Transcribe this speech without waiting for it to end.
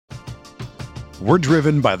We're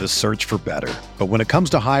driven by the search for better. But when it comes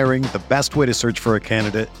to hiring, the best way to search for a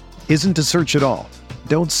candidate isn't to search at all.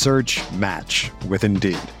 Don't search, match with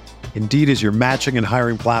Indeed. Indeed is your matching and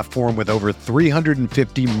hiring platform with over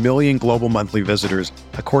 350 million global monthly visitors,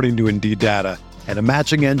 according to Indeed data, and a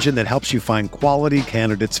matching engine that helps you find quality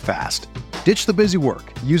candidates fast. Ditch the busy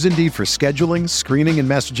work. Use Indeed for scheduling, screening, and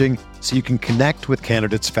messaging so you can connect with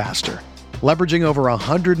candidates faster. Leveraging over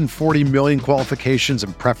 140 million qualifications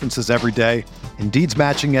and preferences every day, Indeed's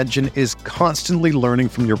matching engine is constantly learning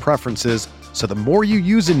from your preferences, so the more you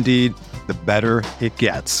use Indeed, the better it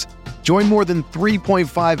gets. Join more than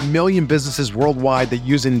 3.5 million businesses worldwide that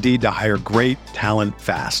use Indeed to hire great talent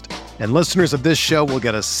fast. And listeners of this show will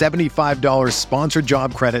get a $75 sponsored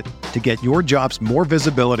job credit to get your jobs more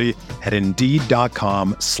visibility at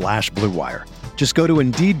Indeed.com/Blue Wire. Just go to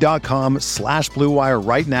Indeed.com/Blue Wire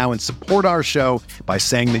right now and support our show by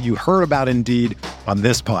saying that you heard about Indeed on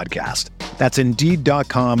this podcast. That's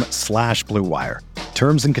Indeed.com/Blue Wire.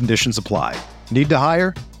 Terms and conditions apply. Need to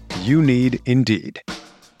hire? You need Indeed.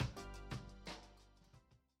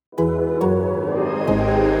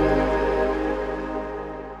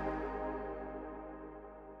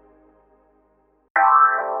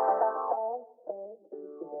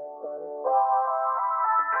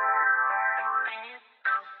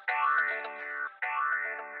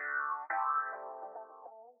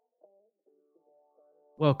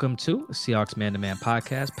 Welcome to Seahawks Man to Man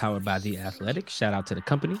podcast powered by The Athletic. Shout out to the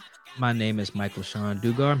company. My name is Michael Sean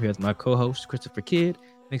Dugar. I'm here with my co-host, Christopher Kidd.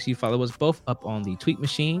 Make sure you follow us both up on the Tweet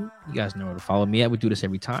Machine. You guys know where to follow me at. We do this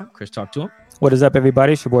every time. Chris, talk to him. What is up,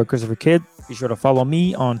 everybody? It's your boy, Christopher Kidd. Be sure to follow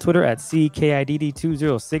me on Twitter at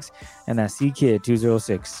CKIDD206 and that's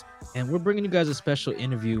CKID206. And we're bringing you guys a special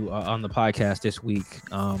interview on the podcast this week.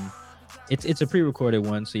 It's a pre-recorded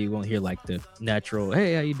one, so you won't hear like the natural,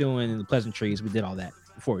 hey, how you doing, and the pleasantries. We did all that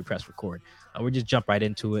before we press record. We just jump right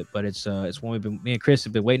into it, but it's one me and Chris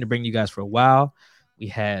have been waiting to bring you guys for a while. We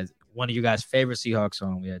had one of you guys' favorite Seahawks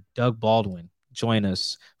on. We had Doug Baldwin join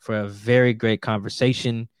us for a very great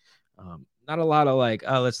conversation. Not a lot of like,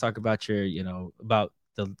 oh, let's talk about about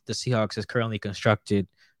the Seahawks as currently constructed,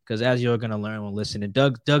 because as you're going to learn when listening,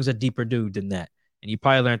 Doug's a deeper dude than that. And you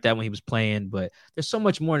probably learned that when he was playing, but there's so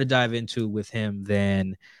much more to dive into with him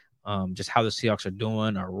than just how the Seahawks are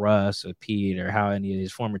doing, or Russ or Pete, or how any of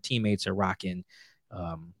his former teammates are rocking.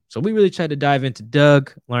 So we really tried to dive into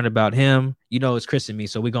Doug, learn about him. It's Chris and me,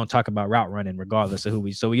 so we're going to talk about route running regardless of who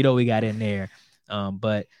we got in there.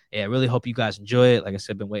 But yeah, I really hope you guys enjoy it. Like I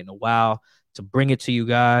said, been waiting a while to bring it to you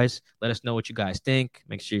guys. Let us know what you guys think.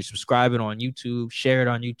 Make sure you're subscribing on YouTube, share it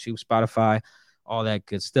on YouTube, Spotify, all that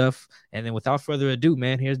good stuff. And then without further ado,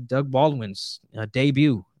 man, here's Doug Baldwin's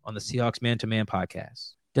debut on the Seahawks Man to Man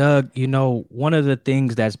podcast. Doug, one of the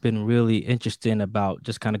things that's been really interesting about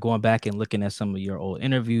just kind of going back and looking at some of your old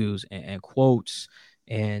interviews and quotes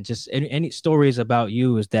and just any stories about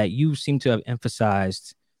you is that you seem to have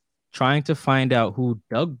emphasized trying to find out who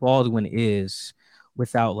Doug Baldwin is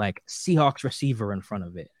without like Seahawks receiver in front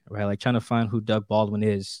of it, right? Like trying to find who Doug Baldwin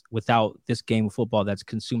is without this game of football that's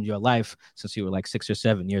consumed your life since you were like 6 or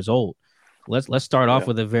 7 years old. Let's start off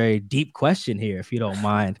with a very deep question here, if you don't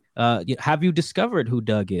mind. Have you discovered who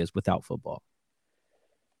Doug is without football?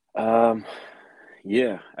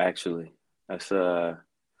 Yeah, actually, that's a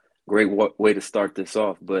great way to start this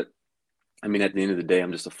off. But I mean, at the end of the day,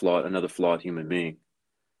 I'm just another flawed human being.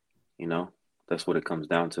 That's what it comes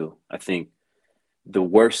down to. I think the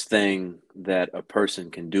worst thing that a person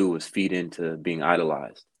can do is feed into being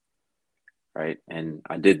idolized, right? And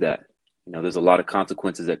I did that. There's a lot of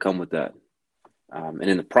consequences that come with that. And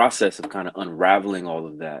in the process of kind of unraveling all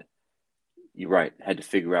of that, you're right, I had to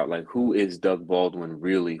figure out, like, who is Doug Baldwin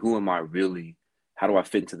really? Who am I really? How do I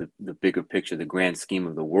fit into the bigger picture, the grand scheme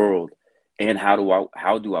of the world? And how do I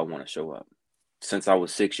want to show up? Since I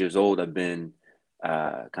was 6 years old, I've been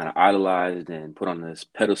kind of idolized and put on this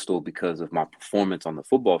pedestal because of my performance on the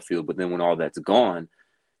football field. But then when all that's gone,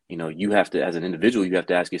 you have to, as an individual, you have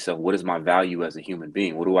to ask yourself, what is my value as a human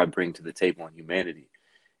being? What do I bring to the table in humanity?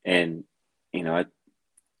 And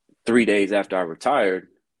 3 days after I retired,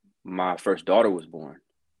 my first daughter was born.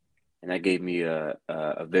 And that gave me a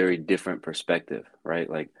very different perspective, right?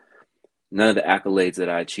 Like, none of the accolades that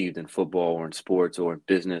I achieved in football or in sports or in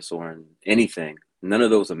business or in anything, none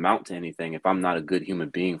of those amount to anything if I'm not a good human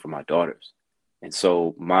being for my daughters. And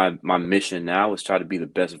so my mission now is try to be the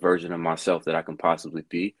best version of myself that I can possibly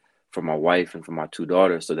be for my wife and for my 2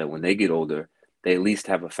 daughters, so that when they get older, they at least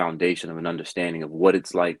have a foundation of an understanding of what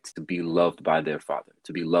it's like to be loved by their father,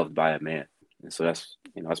 to be loved by a man. And so that's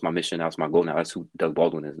my mission now. That's my goal now. That's who Doug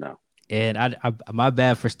Baldwin is now. And my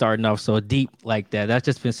bad for starting off so deep like that. That's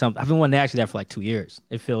just been something I've been wanting to ask you that for like 2 years.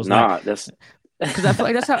 It feels like That's because I feel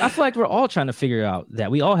like I feel like we're all trying to figure out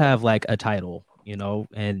that we all have like a title, you know,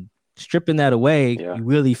 and stripping that away, yeah. you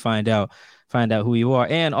really find out who you are.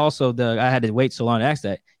 And also I had to wait so long to ask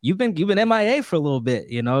that. You've been MIA for a little bit,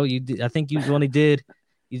 you know. I think you only did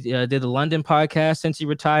the London podcast since you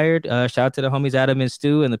retired. Shout out to the homies Adam and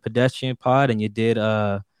Stu and the Pedestrian Pod, and you did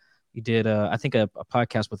I think a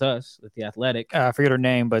podcast with us with the Athletic. I forget her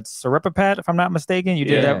name, but Sarepapat, if I'm not mistaken. You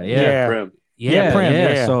did that. Prim. Prim.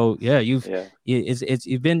 Yeah. So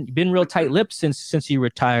you've been real tight-lipped since you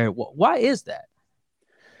retired. Why is that?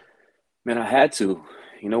 Man, I had to.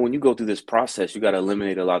 You know, when you go through this process, you got to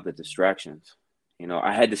eliminate a lot of the distractions. You know,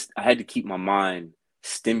 I had to keep my mind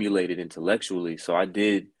stimulated intellectually. So I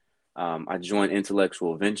did. I joined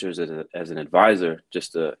Intellectual Ventures as an advisor,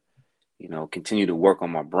 just to, you know, continue to work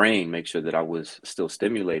on my brain, make sure that I was still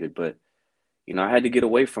stimulated. But, you know, I had to get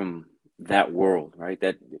away from that world, right?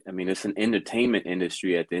 It's an entertainment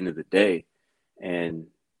industry at the end of the day. And,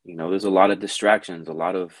 you know, there's a lot of distractions, a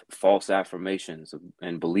lot of false affirmations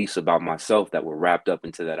and beliefs about myself that were wrapped up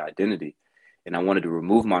into that identity. And I wanted to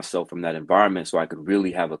remove myself from that environment so I could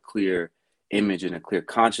really have a clear image and a clear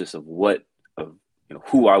conscious of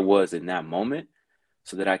who I was in that moment,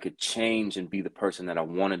 so that I could change and be the person that I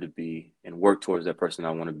wanted to be and work towards that person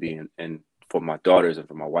I want to be and for my daughters and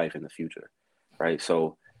for my wife in the future. Right.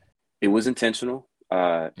 So it was intentional.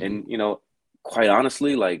 And, you know, quite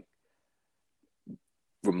honestly, like,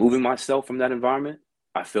 removing myself from that environment,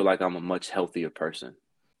 I feel like I'm a much healthier person.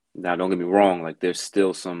 Now, don't get me wrong. Like, there's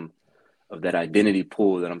still some of that identity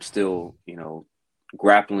pool that I'm still, you know,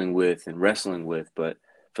 grappling with and wrestling with. But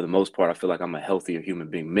for the most part, I feel like I'm a healthier human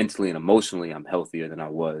being. Mentally and emotionally, I'm healthier than I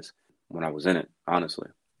was when I was in it, honestly.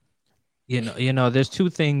 You know, there's two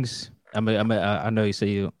things. I know you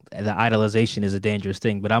say the idolization is a dangerous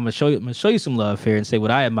thing, but I'm gonna show you some love here and say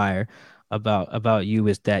what I admire about you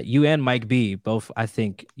is that you and Mike B both, I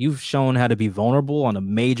think you've shown how to be vulnerable on a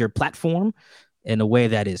major platform in a way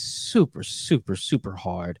that is super, super, super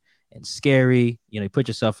hard and scary. You know, you put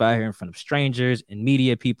yourself out here in front of strangers and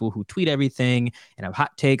media people who tweet everything and have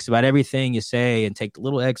hot takes about everything you say and take the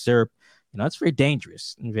little excerpt. You know, it's very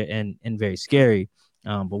dangerous and very scary.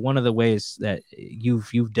 But one of the ways that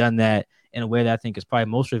you've done that in a way that I think is probably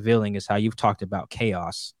most revealing is how you've talked about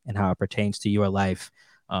chaos and how it pertains to your life.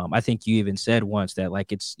 I think you even said once that,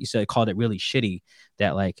 like, called it really shitty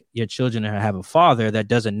that, like, your children have a father that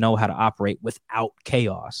doesn't know how to operate without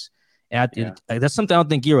chaos. And that's something I don't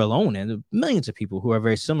think you're alone in. There are millions of people who are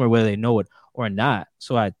very similar, whether they know it or not.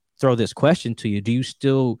 So I throw this question to you. Do you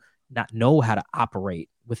still not know how to operate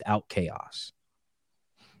without chaos?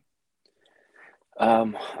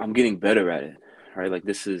 I'm getting better at it, right? Like,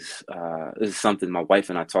 this is something my wife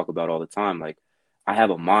and I talk about all the time. Like, I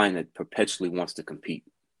have a mind that perpetually wants to compete,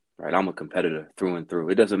 right? I'm a competitor through and through.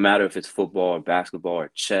 It doesn't matter if it's football or basketball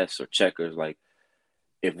or chess or checkers. Like,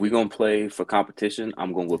 if we're gonna play for competition,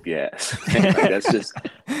 I'm gonna whoop your ass. Like,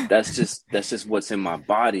 that's just what's in my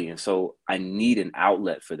body. And so I need an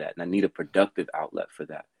outlet for that, and I need a productive outlet for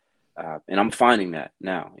that. And I'm finding that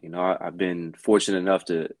now. You know, I've been fortunate enough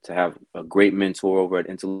to have a great mentor over at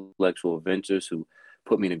Intellectual Ventures who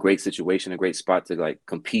put me in a great situation, a great spot to, like,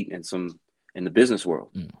 compete in the business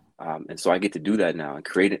world. And so I get to do that now and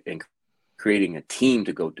creating a team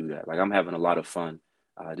to go do that. Like, I'm having a lot of fun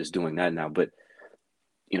just doing that now. But,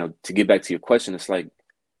 you know, to get back to your question, it's like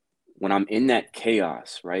when I'm in that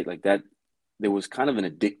chaos, right? Like, that there was kind of an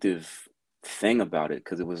addictive thing about it,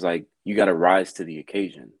 because it was like, you got to rise to the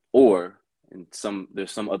occasion. Or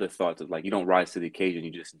there's some other thoughts of, like, you don't rise to the occasion,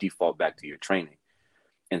 you just default back to your training.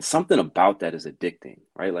 And something about that is addicting,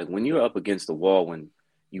 right? Like, when you're up against the wall, when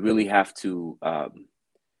you really have to,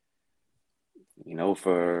 you know,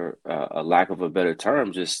 for a lack of a better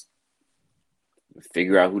term, just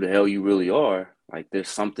figure out who the hell you really are. Like, there's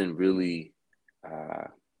something really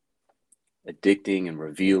addicting and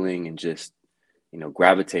revealing and just, you know,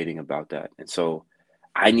 gravitating about that. And so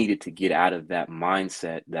I needed to get out of that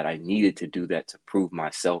mindset that I needed to do that to prove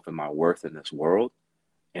myself and my worth in this world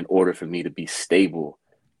in order for me to be stable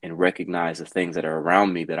and recognize the things that are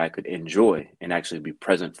around me that I could enjoy and actually be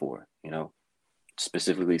present for, you know,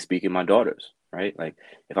 specifically speaking, my daughters, right? Like,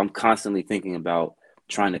 if I'm constantly thinking about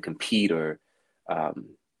trying to compete or,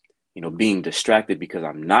 you know, being distracted because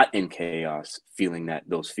I'm not in chaos, feeling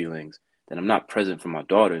those feelings, then I'm not present for my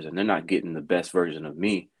daughters and they're not getting the best version of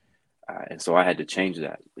me. And so I had to change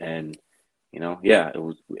that. And, you know, yeah, it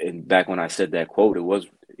was, and back when I said that quote,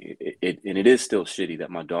 it is still shitty that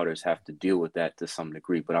my daughters have to deal with that to some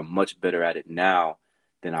degree, but I'm much better at it now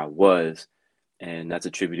than I was. And that's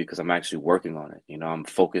attributed because I'm actually working on it. You know, I'm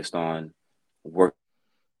focused on working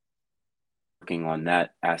on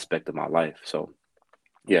that aspect of my life. So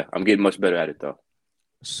yeah, I'm getting much better at it though.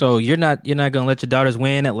 So you're not gonna let your daughters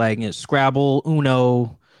win at like Scrabble,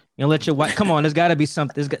 Uno. You know, let your wife come on. There's got to be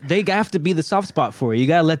something. They have to be the soft spot for you. You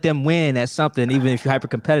gotta let them win at something, even if you're hyper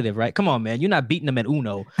competitive, right? Come on, man. You're not beating them at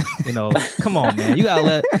Uno. You know, come on, man. You gotta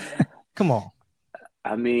let. Come on.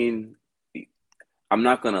 I mean, I'm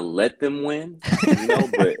not gonna let them win, you know,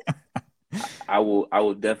 but I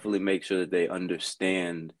will definitely make sure that they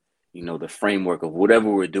understand, you know, the framework of whatever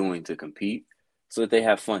we're doing to compete, so that they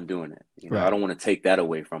have fun doing it. You know, Right. I don't want to take that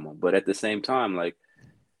away from them, but at the same time, like,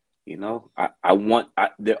 you know,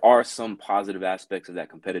 there are some positive aspects of that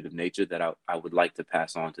competitive nature that I would like to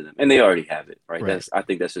pass on to them, and they already have it, right? Right. I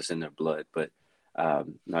think that's just in their blood. But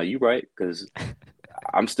no, you're right, because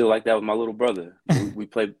I'm still like that with my little brother. When we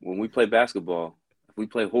play basketball, if we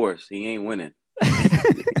play horse, he ain't winning.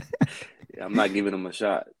 I'm not giving him a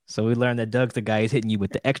shot. So we learned that Doug's the guy who's hitting you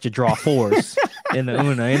with the extra draw fours in the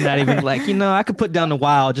Uno. And not even like, I could put down the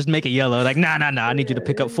wild, just make it yellow. Like, nah. I need you to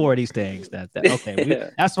pick up 4 of these things.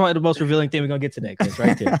 Okay. That's probably the most revealing thing we're gonna get today, Chris,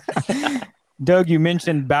 right there. Doug, you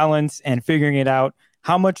mentioned balance and figuring it out.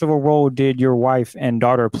 How much of a role did your wife and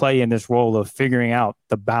daughter play in this role of figuring out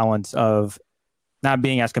the balance of not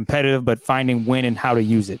being as competitive, but finding when and how to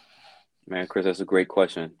use it? Man, Chris, that's a great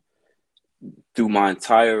question. Through my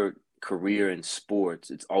entire career in sports,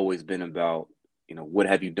 it's always been about, what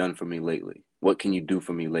have you done for me lately? What can you do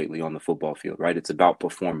for me lately on the football field, right? It's about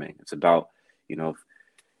performing. It's about,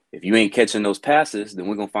 if you ain't catching those passes, then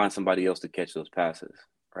we're going to find somebody else to catch those passes,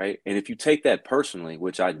 right? And if you take that personally,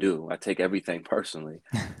 which I do, I take everything personally,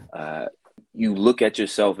 you look at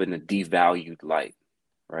yourself in a devalued light,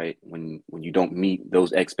 right? When you don't meet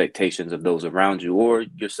those expectations of those around you or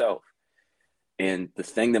yourself. And the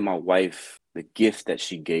thing that my wife, the gift that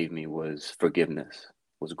she gave me was forgiveness,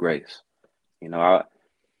 was grace.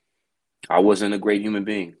 I wasn't a great human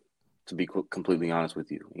being, to be completely honest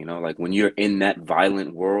with you. Like when you're in that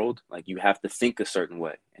violent world, like you have to think a certain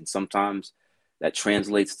way. And sometimes that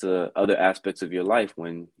translates to other aspects of your life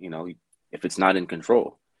when, if it's not in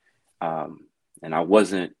control. And I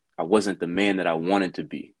wasn't the man that I wanted to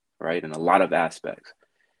be, right? In a lot of aspects.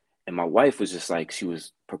 And my wife was just like, she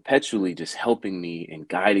was perpetually just helping me and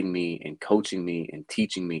guiding me and coaching me and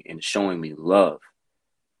teaching me and showing me love,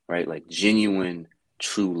 right? Like genuine,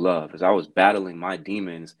 true love. As I was battling my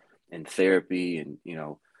demons in therapy and,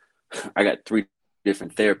 I got 3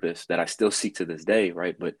 different therapists that I still see to this day,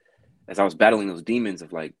 right? But as I was battling those demons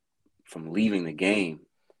of like, from leaving the game,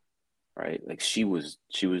 right? Like she was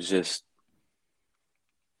just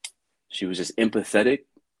empathetic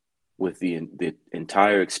with the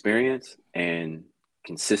entire experience and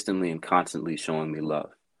consistently and constantly showing me love.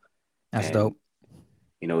 That's dope.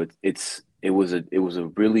 It was a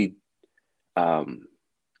really,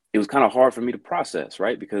 it was kind of hard for me to process,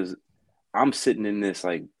 right? Because I'm sitting in this,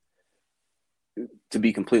 like, to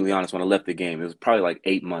be completely honest, when I left the game, it was probably like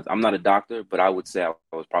 8 months. I'm not a doctor, but I would say I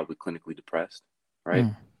was probably clinically depressed, right?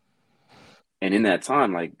 And in that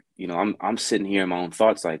time, like, I'm sitting here in my own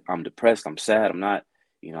thoughts, like I'm depressed, I'm sad, I'm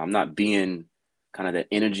not being kind of the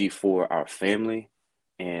energy for our family.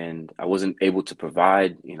 And I wasn't able to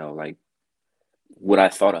provide, like what I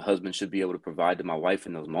thought a husband should be able to provide to my wife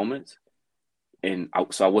in those moments. And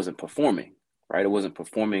so I wasn't performing, right? I wasn't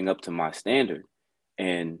performing up to my standard.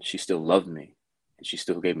 And she still loved me. And she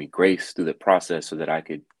still gave me grace through the process so that I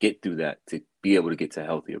could get through that to be able to get to a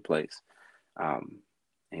healthier place. And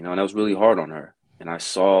that was really hard on her. And I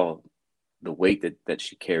saw the weight that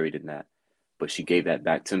she carried in that. But she gave that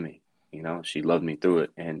back to me. She loved me through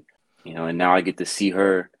it. And, and now I get to see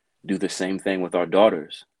her do the same thing with our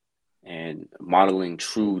daughters and modeling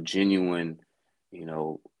true, genuine,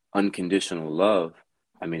 unconditional love.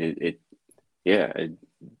 I mean,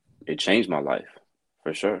 it changed my life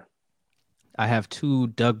for sure. I have 2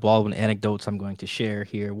 Doug Baldwin anecdotes I'm going to share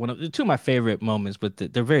here. 2 of my favorite moments, but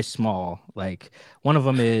they're very small. Like one of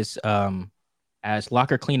them is as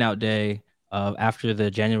locker cleanout day after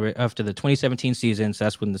the 2017 season. So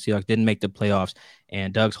that's when the Seahawks didn't make the playoffs,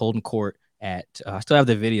 and Doug's holding court at. I still have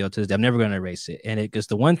the video to this day. I'm never going to erase it. And because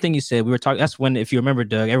the one thing you said, we were talking. That's when, if you remember,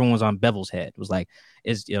 Doug, everyone was on Bevel's head. It was like,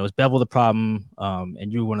 is Bevel the problem?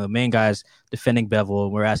 And you were one of the main guys defending Bevel.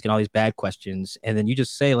 And we're asking all these bad questions, and then you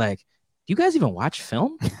just say like, "Do you guys even watch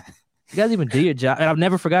film? You guys even do your job?" And I've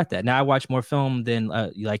never forgot that. Now I watch more film than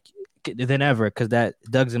ever, because that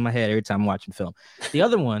Doug's in my head every time I'm watching film. The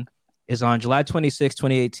other one is on July 26,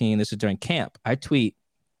 2018. This is during camp. I tweet,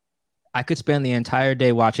 "I could spend the entire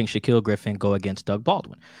day watching Shaquille Griffin go against Doug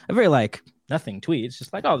Baldwin." A very nothing tweet. It's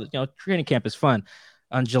just like, oh, training camp is fun.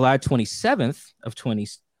 On July 27th of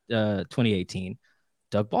 2018,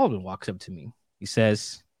 Doug Baldwin walks up to me. He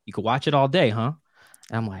says, "You could watch it all day, huh?"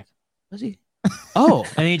 And I'm like, "Was he?" Oh,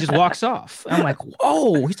 and he just walks off. I'm like,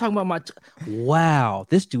 "Whoa, he's talking about wow,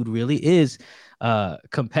 this dude really is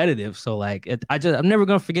competitive." So like, I'm never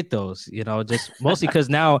gonna forget those, just mostly because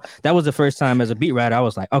now that was the first time as a beat writer I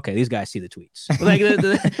was like, okay, these guys see the tweets. Like,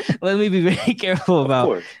 let me be very careful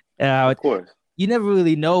about. Of course. You never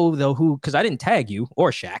really know though who, because I didn't tag you or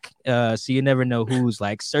Shaq, so you never know who's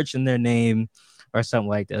like searching their name or something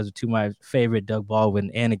like that. Those are two of my favorite Doug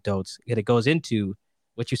Baldwin anecdotes. And it goes into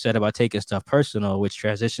what you said about taking stuff personal, which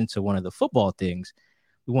transitions to one of the football things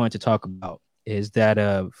we wanted to talk about, is that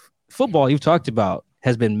football you've talked about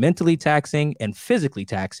has been mentally taxing and physically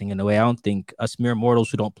taxing in a way I don't think us mere mortals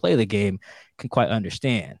who don't play the game can quite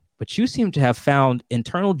understand. But you seem to have found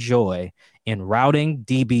internal joy in routing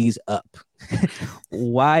DBs up.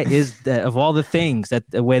 Why is that, of all the things that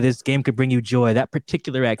where this game could bring you joy, that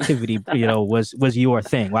particular activity, was your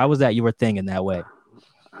thing? Why was that your thing in that way?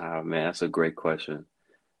 Oh man, that's a great question.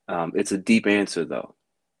 It's a deep answer though.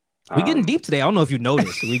 We're getting deep today. I don't know if you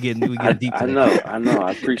noticed. We getting deep today. I know.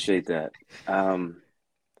 I appreciate that.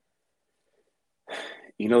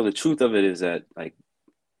 The truth of it is that, like,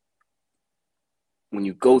 when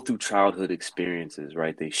you go through childhood experiences,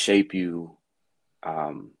 right, they shape you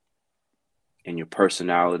in your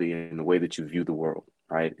personality and the way that you view the world,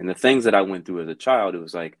 right? And the things that I went through as a child, it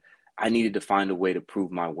was like I needed to find a way to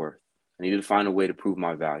prove my worth. I needed to find a way to prove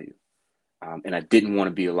my value. And I didn't want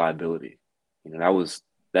to be a liability.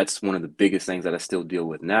 That's one of the biggest things that I still deal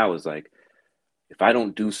with now is like, if I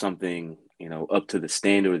don't do something, up to the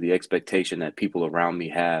standard or the expectation that people around me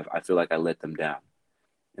have, I feel like I let them down.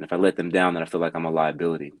 And if I let them down, then I feel like I'm a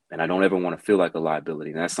liability. And I don't ever want to feel like a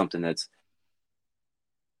liability. And that's something that's,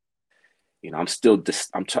 I'm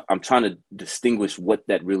trying to distinguish what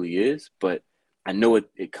that really is, but I know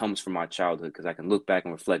it comes from my childhood because I can look back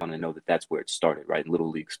and reflect on it and know that that's where it started, right? In little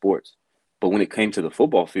league sports. But when it came to the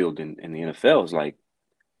football field in the NFL, it's like,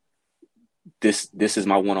 this is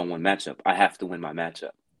my one-on-one matchup. I have to win my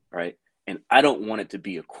matchup, right? And I don't want it to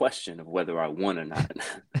be a question of whether I won or not.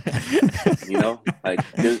 Like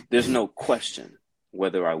there's no question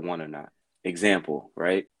whether I won or not. Example,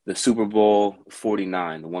 right? The Super Bowl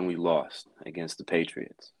 49, the one we lost against the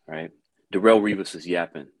Patriots, right? Darrelle Revis was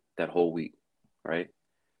yapping that whole week, right?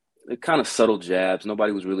 The kind of subtle jabs.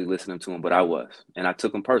 Nobody was really listening to him, but I was. And I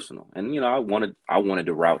took him personal. And, I wanted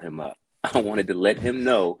to route him up. I wanted to let him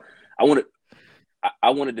know. I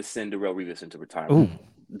wanted to send Darrelle Revis into retirement.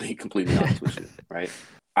 Be completely honest with you, right?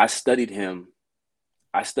 I studied him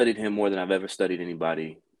more than I've ever studied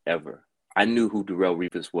anybody ever. I knew who Darrelle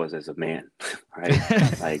Revis was as a man, right?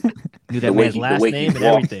 Like knew that man's last name and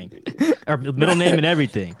everything, or middle name and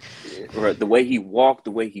everything. Right, the way he walked,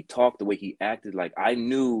 the way he talked, the way he acted. Like I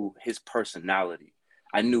knew his personality.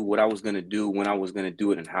 I knew what I was going to do, when I was going to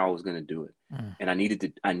do it, and how I was going to do it. And I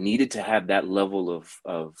needed to have that level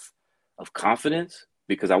of confidence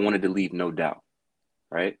because I wanted to leave no doubt.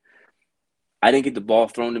 Right. I didn't get the ball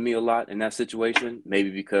thrown to me a lot in that situation, maybe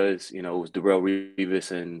because, it was Darrelle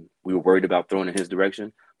Revis and we were worried about throwing in his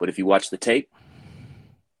direction. But if you watch the tape,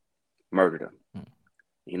 murdered him,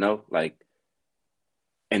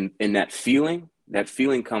 and that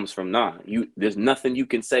feeling comes from, there's nothing you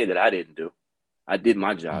can say that I didn't do. I did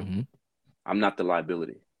my job. Mm-hmm. I'm not the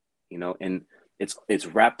liability, and it's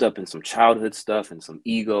wrapped up in some childhood stuff and some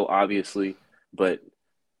ego, obviously, but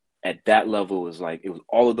at that level, it was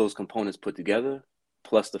all of those components put together,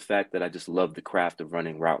 plus the fact that I just loved the craft of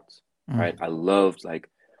running routes, right? I loved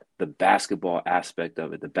the basketball aspect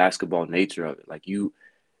of it, the basketball nature of it.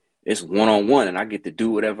 It's one-on-one and I get to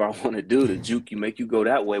do whatever I want to do to juke you, make you go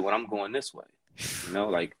that way when I'm going this way.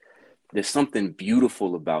 There's something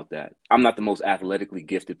beautiful about that. I'm not the most athletically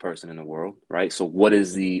gifted person in the world, right? So what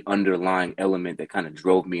is the underlying element that kind of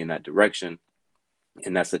drove me in that direction?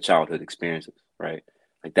 And that's the childhood experiences, right?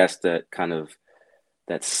 That's that kind of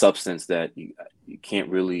that substance that you can't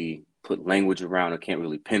really put language around or can't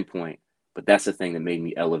really pinpoint. But that's the thing that made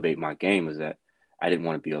me elevate my game, is that I didn't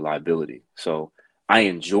want to be a liability. So I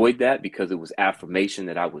enjoyed that because it was affirmation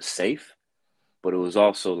that I was safe. But it was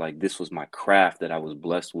also this was my craft that I was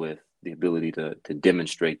blessed with the ability to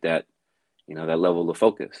demonstrate that, that level of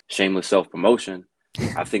focus. Shameless self-promotion.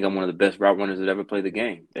 I think I'm one of the best route runners that ever played the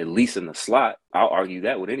game, at least in the slot. I'll argue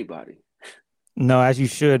that with anybody. No, as you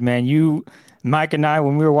should, man. Mike and I,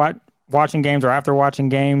 when we were watching games or after watching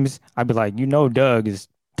games, I'd be like, Doug is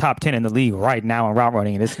top 10 in the league right now in route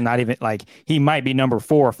running. And it's not even he might be number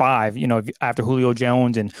 4 or 5, after Julio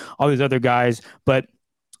Jones and all these other guys. But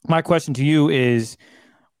My question to you is,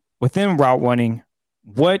 within route running,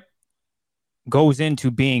 what goes into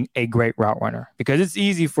being a great route runner? Because it's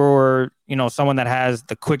easy for, someone that has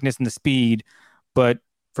the quickness and the speed, but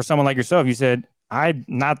for someone like yourself, you said, I'm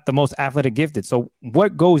not the most athletic gifted. So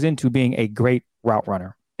what goes into being a great route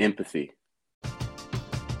runner? Empathy.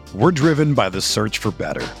 We're driven by the search for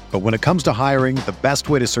better. But when it comes to hiring, the best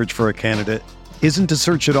way to search for a candidate isn't to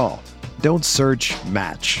search at all. Don't search,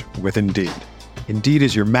 match with Indeed. Indeed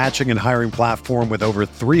is your matching and hiring platform with over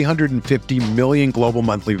 350 million global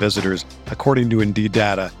monthly visitors, according to Indeed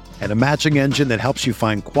data, and a matching engine that helps you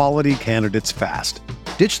find quality candidates fast.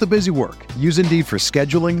 Ditch the busy work. Use Indeed for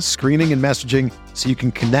scheduling, screening, and messaging so you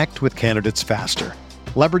can connect with candidates faster.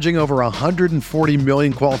 Leveraging over 140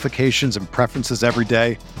 million qualifications and preferences every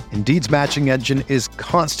day, Indeed's matching engine is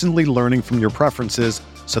constantly learning from your preferences,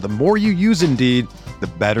 so the more you use Indeed, the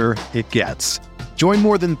better it gets. Join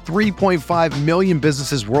more than 3.5 million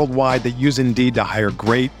businesses worldwide that use Indeed to hire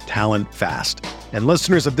great talent fast. And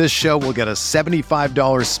listeners of this show will get a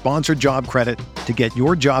 $75 sponsored job credit to get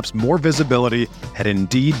your jobs more visibility at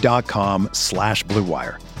Indeed.com/Blue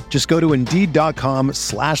Wire. Just go to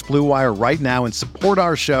Indeed.com/Blue Wire right now and support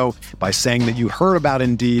our show by saying that you heard about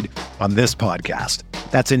Indeed on this podcast.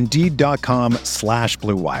 That's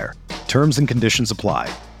Indeed.com/Blue Wire. Terms and conditions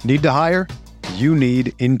apply. Need to hire? You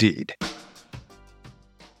need Indeed.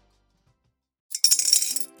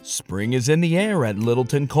 Spring is in the air at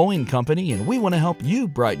Littleton Coin Company, and we want to help you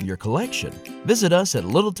brighten your collection. Visit us at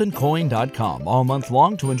littletoncoin.com all month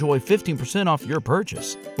long to enjoy 15% off your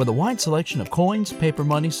purchase. With a wide selection of coins, paper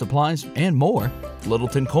money, supplies, and more,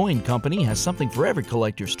 Littleton Coin Company has something for every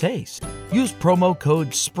collector's taste. Use promo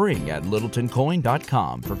code SPRING at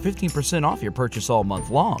littletoncoin.com for 15% off your purchase all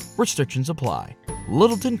month long. Restrictions apply.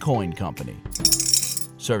 Littleton Coin Company.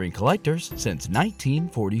 Serving collectors since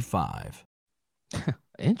 1945.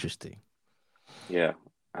 Interesting. Yeah,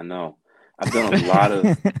 I know. I've done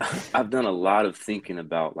a lot of thinking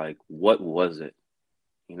about, like, what was it?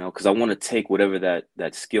 Because I want to take whatever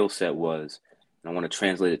that skill set was, and I want to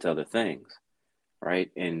translate it to other things,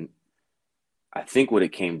 right? And I think what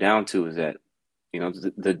it came down to is that,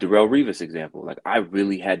 the Darrelle Revis example, like, I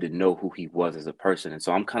really had to know who he was as a person. And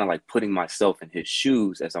so I'm kind of like putting myself in his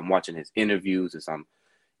shoes as I'm watching his interviews, as I'm,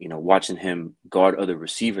 watching him guard other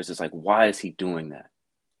receivers. It's like, why is he doing that?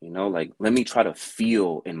 Like, let me try to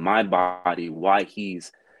feel in my body why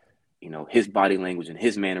he's, his body language and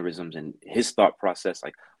his mannerisms and his thought process.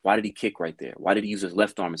 Like, why did he kick right there? Why did he use his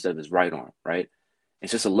left arm instead of his right arm? Right.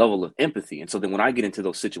 It's just a level of empathy. And so then when I get into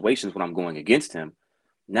those situations when I'm going against him,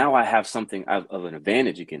 now I have something of an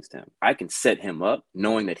advantage against him. I can set him up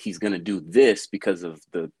knowing that he's going to do this because of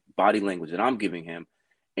the body language that I'm giving him.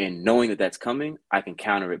 And knowing that that's coming, I can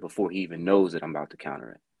counter it before he even knows that I'm about to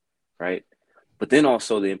counter it. Right. But then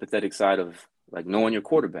also the empathetic side of, like, knowing your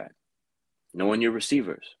quarterback, knowing your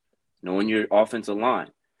receivers, knowing your offensive line.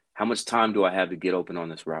 How much time do I have to get open on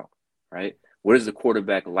this route, right? Where does the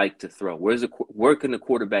quarterback like to throw? Where can the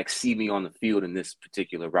quarterback see me on the field in this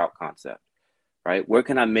particular route concept, right? Where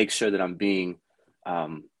can I make sure that I'm being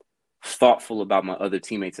thoughtful about my other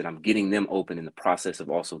teammates, that I'm getting them open in the process of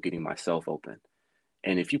also getting myself open?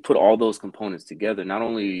 And if you put all those components together, not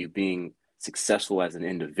only are you being successful as an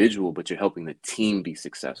individual, but you're helping the team be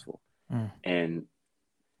successful. And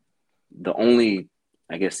the only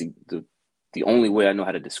way I know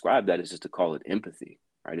how to describe that is just to call it empathy,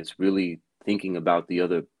 right? It's really thinking about the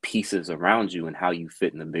other pieces around you and how you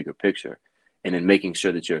fit in the bigger picture, and then making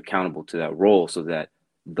sure that you're accountable to that role so that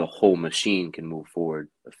the whole machine can move forward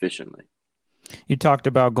efficiently. You talked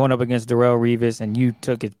about going up against Darrelle Revis, and you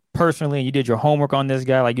took it personally, and you did your homework on this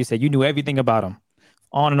guy. Like you said, you knew everything about him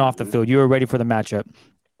on and off the field. You were ready for the matchup.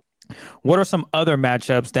 What are some other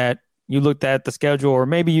matchups that you looked at the schedule, or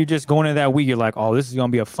maybe you just going into that week, you're like, oh, this is going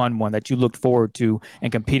to be a fun one that you looked forward to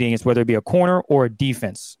and competing against, whether it be a corner or a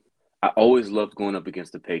defense? I always loved going up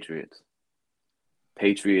against the Patriots.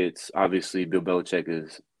 Obviously, Bill Belichick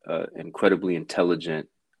is incredibly intelligent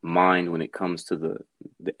mind when it comes to the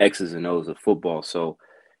X's and O's of football. So,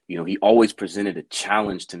 he always presented a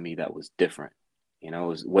challenge to me that was different.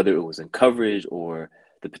 Whether it was in coverage or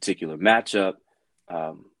the particular matchup.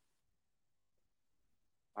 I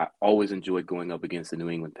always enjoyed going up against the New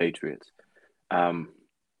England Patriots.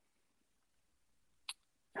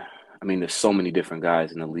 There's so many different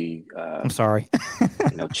guys in the league. I'm sorry.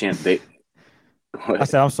 Champ Baker. I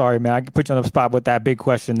said, I'm sorry, man. I can put you on the spot with that big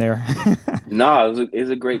question there. No, it was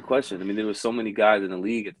a great question. There were so many guys in the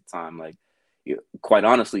league at the time. Like, quite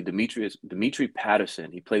honestly, Dimitri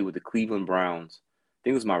Patterson, he played with the Cleveland Browns. I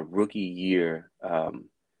think it was my rookie year.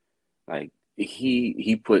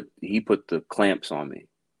 He put the clamps on me.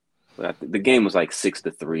 The game was like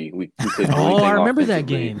 6-3. We couldn't do Oh, anything I remember that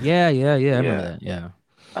offensively. game. Yeah. I remember that. Yeah.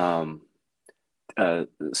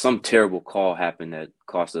 Some terrible call happened that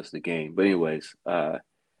cost us the game. But anyways,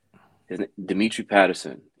 Dimitri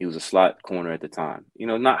Patterson, he was a slot corner at the time.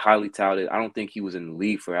 Not highly touted. I don't think he was in the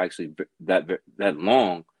league for actually that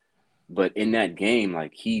long. But in that game,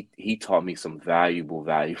 like he taught me some valuable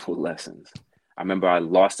lessons. I remember I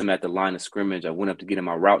lost him at the line of scrimmage. I went up to get him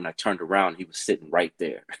my route, and I turned around, and he was sitting right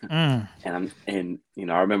there. And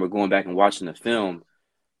I remember going back and watching the film,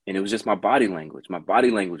 and it was just my body language. My body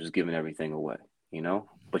language was giving everything away,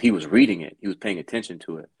 But he was reading it. He was paying attention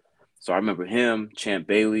to it. So I remember him, Champ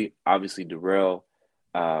Bailey, obviously Darrell.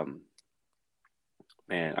 Man,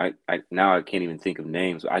 I now I can't even think of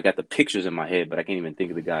names. I got the pictures in my head, but I can't even think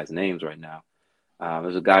of the guys' names right now.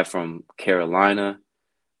 There's a guy from Carolina.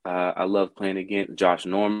 I love playing against Josh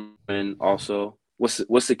Norman. Also,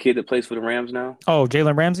 what's the kid that plays for the Rams now? Oh,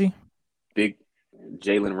 Jalen Ramsey. Big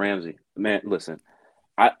Jalen Ramsey. Man, listen,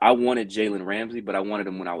 I wanted Jalen Ramsey, but I wanted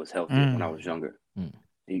him when I was healthy, when I was younger.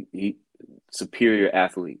 He superior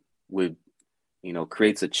athlete with,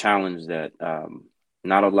 creates a challenge that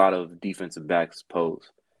not a lot of defensive backs pose.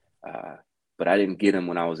 But I didn't get him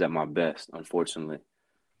when I was at my best, unfortunately.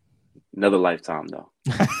 Another lifetime, though.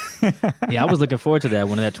 Yeah, I was looking forward to that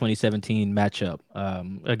one of that 2017 matchup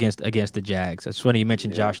against the Jags. It's funny you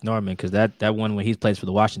mentioned Josh Norman because that one when he plays for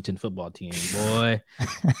the Washington football team, boy,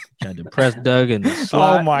 tried to press Doug in the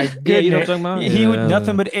slot. Oh my goodness, yeah, you know what I'm talking about? He was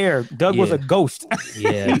nothing but air. Doug was a ghost.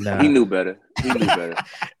 Yeah, he knew better.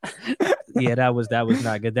 Yeah, that was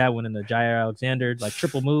not good. That one in the Jair Alexander like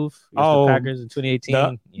triple move. Oh, the Packers in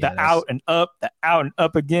 2018. The out and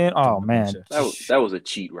up again. Oh man, that was a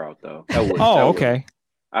cheat route though. Okay.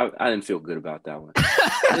 I didn't feel good about that one.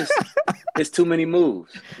 It's too many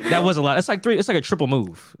moves. That was a lot. It's like a triple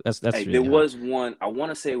move. That's really there was one. I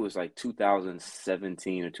want to say it was like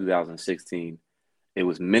 2017 or 2016. It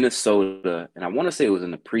was Minnesota, and I want to say it was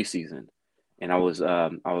in the preseason. And I was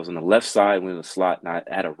on the left side with the slot, and I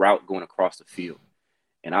had a route going across the field,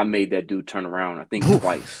 and I made that dude turn around. I think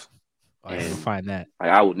twice. I can find that.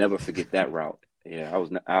 I will never forget that route. Yeah,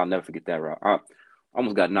 I'll never forget that route. I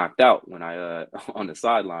almost got knocked out when I on the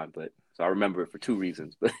sideline, but so I remember it for two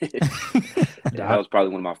reasons. But that was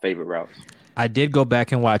probably one of my favorite routes. I did go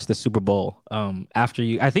back and watch the Super Bowl after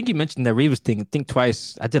you. I think you mentioned that Revis thing. Think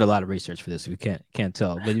twice. I did a lot of research for this. So we can't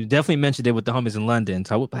tell, but you definitely mentioned it with the homies in London.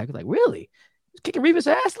 So I went back like, really? He's kicking Revis'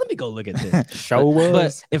 ass? Let me go look at this. Show was.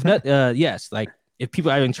 But if not, yes, like if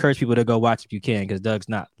people, I encourage people to go watch if you can, because Doug's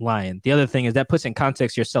not lying. The other thing is that puts in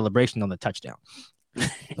context your celebration on the touchdown.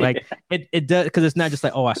 Like it does, because it's not just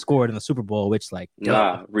like, oh, I scored in the Super Bowl, which like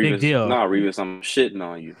Revis, big deal. Nah, Revis, I'm shitting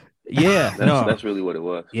on you. Yeah, that's really what it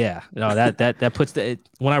was. Yeah, no, that puts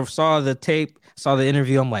when I saw the tape, saw the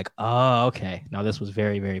interview, I'm like, oh, okay. No, this was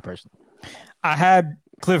very, very personal. I had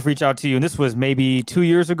Cliff reach out to you, and this was maybe 2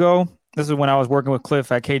 years ago. This is when I was working with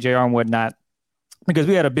Cliff at KJR and whatnot, because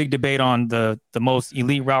we had a big debate on the most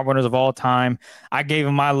elite route runners of all time. I gave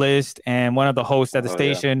him my list, and one of the hosts at the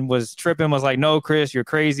station was tripping, was like, no, Chris, you're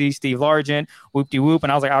crazy. Steve Largent, whoop-de-whoop.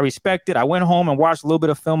 And I was like, I respect it. I went home and watched a little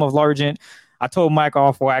bit of film of Largent. I told Mike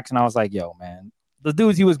off wax, and I was like, yo, man, the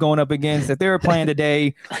dudes he was going up against, if they were playing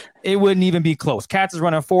today, it wouldn't even be close. Katz is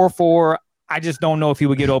running 4.4. I just don't know if he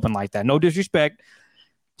would get open like that. No disrespect.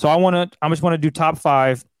 So I just want to do top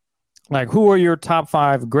five. Like, who are your top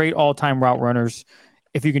five great all-time route runners?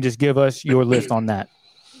 If you can just give us your list on that.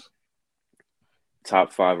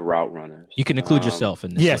 Top five route runners. You can include yourself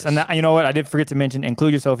in this. Yes, list. and you know what? I did forget to mention,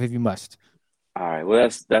 include yourself if you must. All right. Well,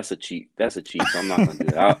 that's a cheat. That's a cheat. So I'm not gonna do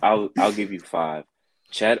that. I'll give you five.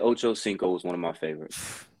 Chad Ochocinco was one of my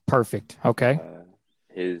favorites. Perfect. Okay.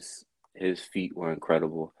 His feet were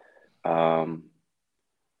incredible.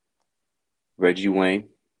 Reggie Wayne.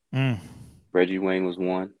 Reggie Wayne was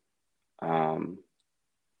one.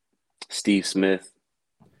 Steve Smith.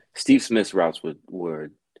 Steve Smith's routes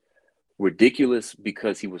were ridiculous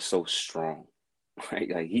because he was so strong.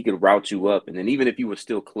 Right? Like he could route you up, and then even if you were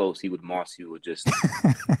still close, he would moss you or just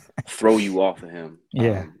throw you off of him.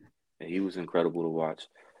 Yeah. He was incredible to watch.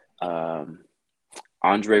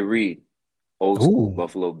 Andre Reed, old school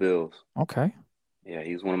Buffalo Bills. Okay. Yeah,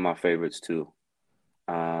 he's one of my favorites too.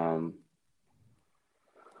 Who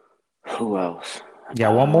else? Yeah,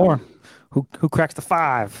 one more. Who cracks the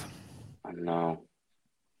five? I know.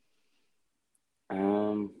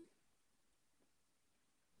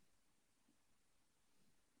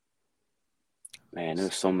 Man,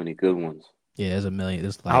 there's so many good ones. Yeah, there's a million.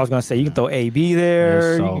 I was gonna say you can throw AB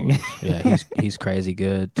there. So, yeah, he's crazy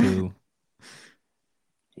good too.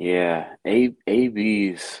 Yeah,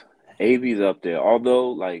 AB's up there.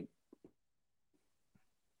 Although, like,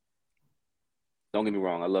 don't get me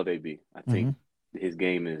wrong, I love AB. I think his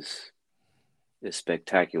game is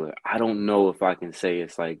spectacular. I don't know if I can say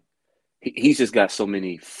it's like he's just got so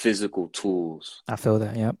many physical tools. I feel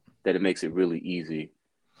that. Yep. That it makes it really easy.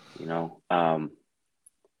 You know, I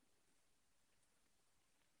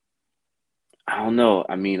don't know.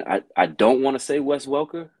 I mean, I don't want to say Wes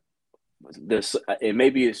Welker.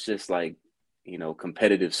 Maybe it's just like, you know,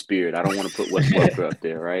 competitive spirit. I don't want to put Wes Welker up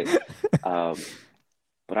there, right?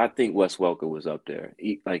 But I think Wes Welker was up there.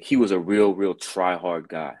 He was a real try hard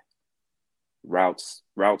guy. Routes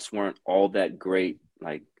weren't all that great,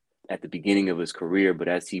 like at the beginning of his career, but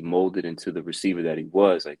as he molded into the receiver that he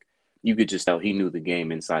was, like you could just tell he knew the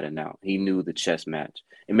game inside and out. He knew the chess match,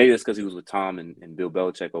 and maybe that's because he was with Tom and Bill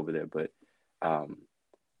Belichick over there. But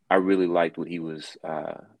I really liked what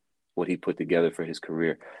he put together for his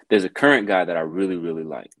career. There's a current guy that I really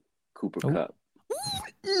like, Cooper Kupp.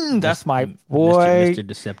 That's my boy. Mr.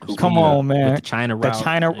 Deceptive. Come on, man. With the China route. The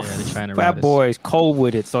China route. That boy is cold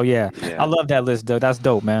with it. So, yeah. I love that list, though. That's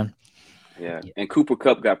dope, man. Yeah. And Cooper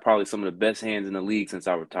Kupp got probably some of the best hands in the league since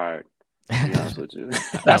I retired. To be honest with you.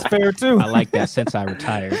 That's fair, too. I like that since I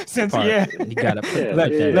retired. You got to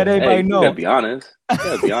let everybody know. You got to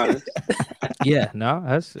be honest. Yeah, no,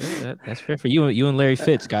 that's fair for you. You and Larry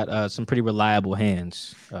Fitz got some pretty reliable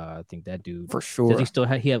hands. I think that dude for sure. Does he still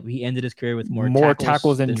have? He ended his career with more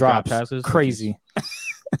tackles than drop passes. Crazy.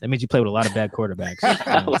 That means you play with a lot of bad quarterbacks.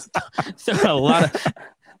 So a lot of.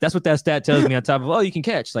 That's what that stat tells me. On top of you can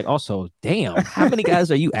catch. Like also, damn, how many guys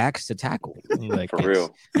are you asked to tackle? Like for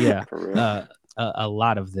real. Yeah, for real. A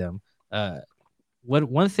lot of them. Another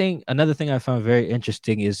thing I found very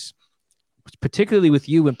interesting is, particularly with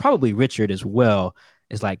you and probably Richard as well,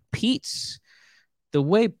 is like the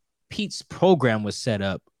way Pete's program was set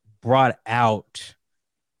up brought out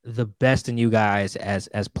the best in you guys as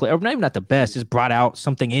players. Or not the best, just brought out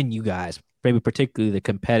something in you guys, maybe particularly the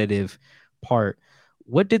competitive part.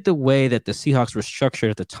 What did the way that the Seahawks were structured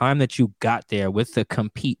at the time that you got there with the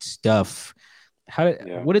compete stuff,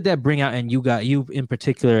 what did that bring out in you in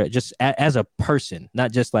particular, just as a person,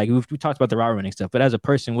 not just like we talked about the route running stuff, but as a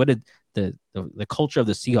person, what did the culture of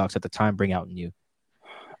the Seahawks at the time bring out in you?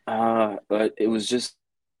 But it was just,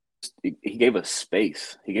 he gave us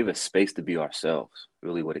space. He gave us space to be ourselves,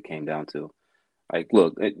 really what it came down to. Like,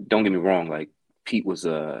 look, don't get me wrong. Like Pete was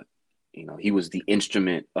he was the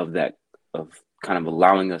instrument of that, of kind of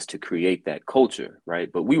allowing us to create that culture.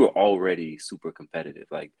 Right. But we were already super competitive.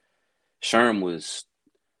 Like, Sherm was,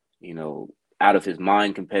 out of his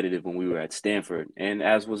mind competitive when we were at Stanford, and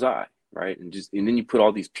as was I, right? And then you put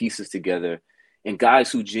all these pieces together, and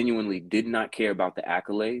guys who genuinely did not care about the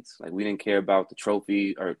accolades, like we didn't care about the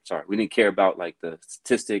trophy, we didn't care about like the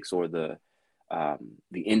statistics or the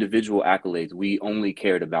individual accolades. We only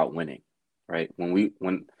cared about winning, right?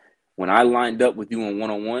 When I lined up with you on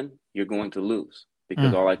one-on-one, you're going to lose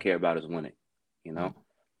because all I care about is winning,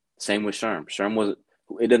 Same with Sherm. Sherm wasn't.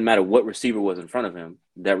 It doesn't matter what receiver was in front of him,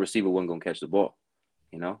 that receiver wasn't going to catch the ball,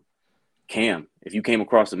 Cam, if you came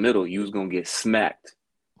across the middle, you was going to get smacked,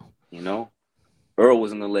 Earl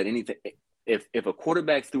wasn't going to let anything. If a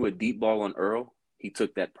quarterback threw a deep ball on Earl, he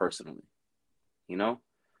took that personally, There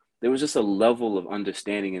was just a level of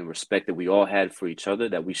understanding and respect that we all had for each other,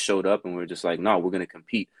 that we showed up and we were just like, no, we're going to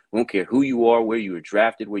compete. We don't care who you are, where you were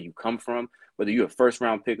drafted, where you come from, whether you're a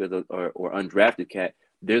first-round pick or undrafted cat.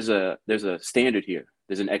 There's a standard here.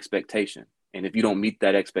 There's an expectation. And if you don't meet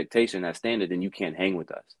that expectation, that standard, then you can't hang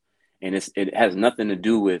with us. And it has nothing to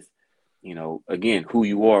do with, again, who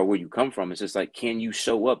you are, where you come from. It's just like, can you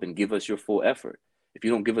show up and give us your full effort? If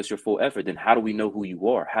you don't give us your full effort, then how do we know who you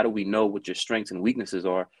are? How do we know what your strengths and weaknesses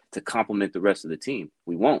are to complement the rest of the team?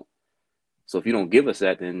 We won't. So if you don't give us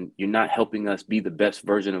that, then you're not helping us be the best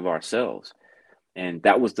version of ourselves. And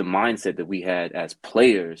that was the mindset that we had as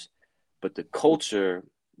players. But the culture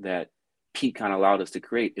that Pete kind of allowed us to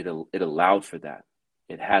create, it allowed for that.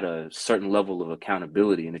 It had a certain level of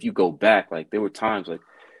accountability. And if you go back, like there were times like,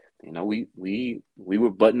 we were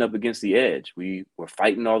butting up against the edge. We were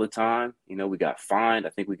fighting all the time. We got fined. I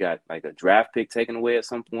think we got like a draft pick taken away at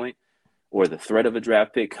some point, or the threat of a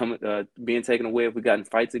draft pick being taken away if we got in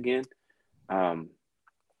fights again. But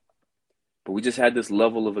we just had this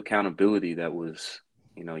level of accountability that was,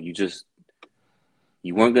 you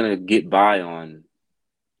weren't going to get by on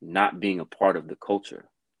not being a part of the culture,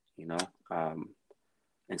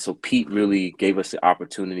 and so Pete really gave us the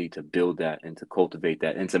opportunity to build that and to cultivate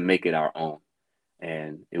that and to make it our own.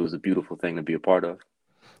 And it was a beautiful thing to be a part of.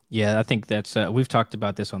 Yeah, I think that's we've talked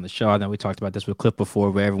about this on the show. I know we talked about this with Cliff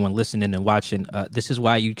before, where everyone listening and watching. This is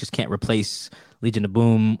why you just can't replace Legion of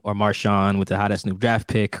Boom or Marshawn with the hottest new draft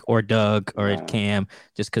pick, or Doug or Nah, Cam,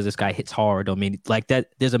 just because this guy hits hard. I mean, like that.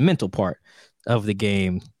 There's a mental part of the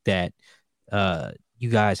game that you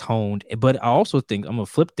guys honed. But I also think I'm gonna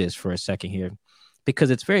flip this for a second here,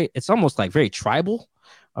 because it's almost like very tribal,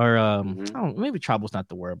 or hmm I don't, maybe tribal is not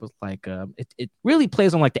the word, but like it really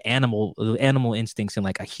plays on like the animal instincts in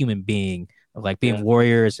like a human being, of like being yeah,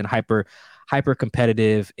 warriors and hyper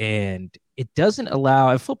competitive, and it doesn't allow,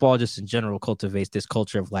 and football just in general cultivates this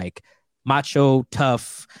culture of like macho,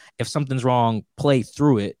 tough. If something's wrong, play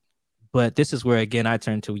through it. But this is where again I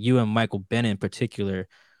turn to you and Michael Bennett in particular,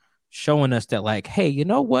 showing us that like, hey, you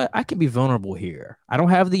know what? I can be vulnerable here. I don't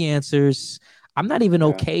have the answers. I'm not even yeah.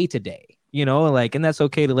 okay today. Like, and that's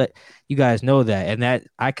okay to let you guys know that. And that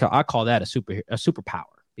I call that a superpower,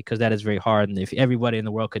 because that is very hard. And if everybody in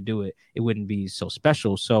the world could do it, it wouldn't be so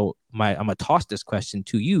special. So I'm gonna toss this question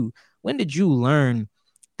to you. When did you learn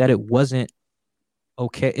that it wasn't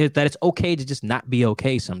okay, that it's okay to just not be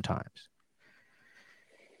okay sometimes?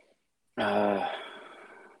 Uh,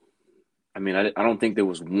 I mean, I don't think there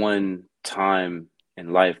was one time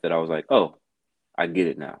in life that I was like, oh, I get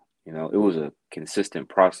it now. It was a consistent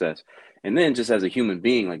process. And then just as a human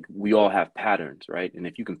being, like we all have patterns, right? And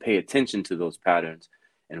if you can pay attention to those patterns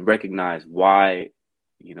and recognize why,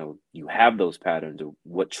 you have those patterns or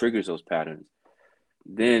what triggers those patterns,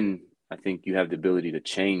 then I think you have the ability to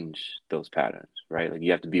change those patterns, right? Like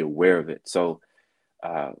you have to be aware of it. So,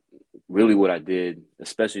 uh, really what I did,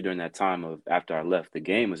 especially during that time of after I left the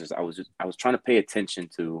game, was I was trying to pay attention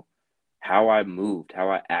to how I moved,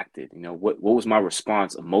 how I acted, what was my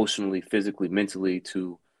response emotionally, physically, mentally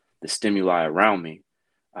to the stimuli around me.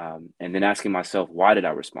 And then asking myself, why did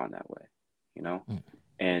I respond that way? You know, Mm.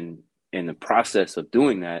 and in the process of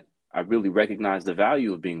doing that, I really recognized the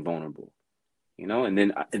value of being vulnerable, and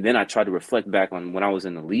then I try to reflect back on when I was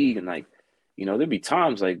in the league, and like, there'd be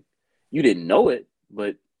times like you didn't know it,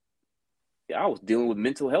 but I was dealing with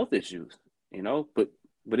mental health issues, but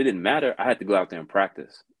it didn't matter. I had to go out there and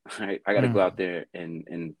practice. Right? I got to Mm. go out there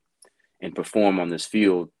and perform on this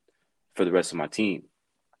field for the rest of my team.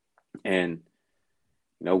 And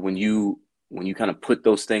when you kind of put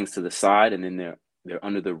those things to the side, and then they're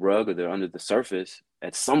under the rug or they're under the surface,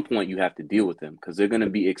 at some point you have to deal with them because they're going to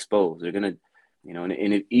be exposed. They're going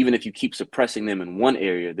to, even if you keep suppressing them in one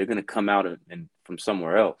area, they're going to come out and from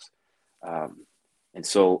somewhere else. Um, and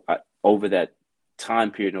so over that time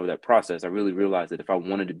period and over that process, I really realized that if I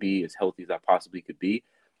wanted to be as healthy as I possibly could be,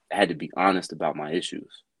 I had to be honest about my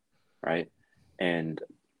issues, right? And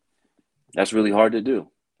that's really hard to do.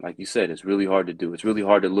 Like you said, it's really hard to do. It's really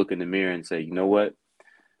hard to look in the mirror and say, you know what?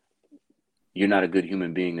 You're not a good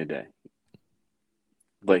human being today,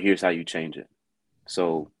 but here's how you change it.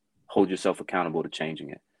 So hold yourself accountable to changing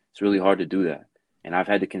it. It's really hard to do that. And I've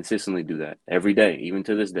had to consistently do that every day, even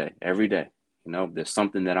to this day, every day. There's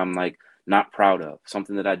something that I'm like not proud of,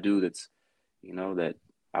 something that I do that's, that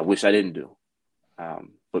I wish I didn't do.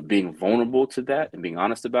 But being vulnerable to that and being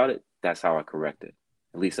honest about it, that's how I correct it.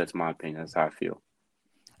 At least that's my opinion. That's how I feel.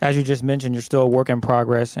 As you just mentioned, you're still a work in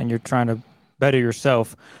progress and you're trying to better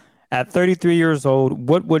yourself. At 33 years old,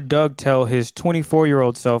 what would Doug tell his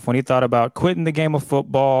 24-year-old self when he thought about quitting the game of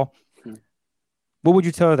football? Hmm. What would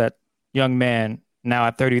you tell that young man now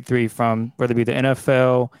at 33, from whether it be the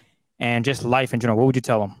NFL and just life in general? What would you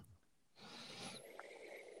tell him?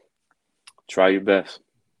 Try your best.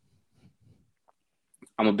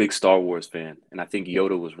 I'm a big Star Wars fan, and I think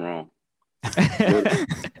Yoda was wrong.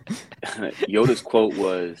 Yoda's quote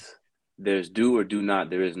was, "There's do or do not,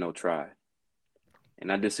 there is no try."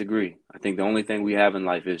 And I disagree. I think the only thing we have in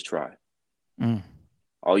life is try. Mm.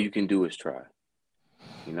 All you can do is try,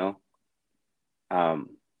 you know?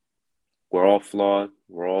 Um, we're all flawed.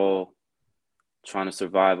 We're all trying to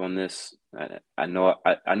survive on this. I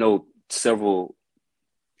know several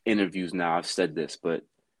interviews now I've said this, but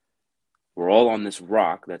we're all on this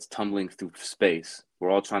rock that's tumbling through space. We're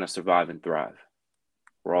all trying to survive and thrive.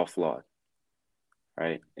 We're all flawed,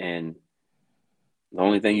 right? And the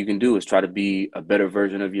only thing you can do is try to be a better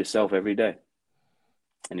version of yourself every day.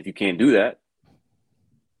 And if you can't do that,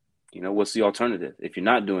 what's the alternative? If you're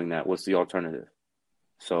not doing that, what's the alternative?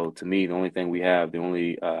 So to me, the only thing we have, the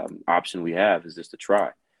only option we have is just to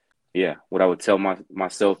try. Yeah. What I would tell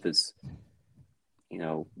myself is,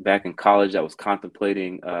 back in college, I was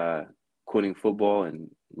contemplating quitting football and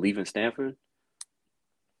leaving Stanford.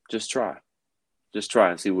 Just try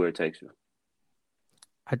and see where it takes you.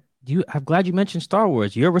 I'm glad you mentioned Star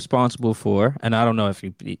Wars. You're responsible for, and I don't know if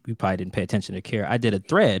you probably didn't pay attention to care. I did a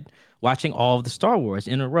thread watching all of the Star Wars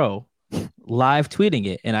in a row, live tweeting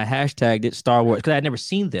it, and I hashtagged it Star Wars because I had never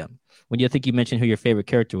seen them. When you think you mentioned who your favorite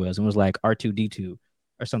character was, and it was like R2D2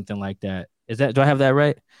 or something like that. Do I have that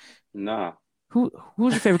right? Nah. Who's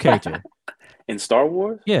your favorite character? In Star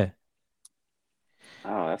Wars? Yeah.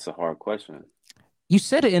 Oh, that's a hard question. You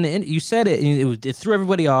said it you said it, and it threw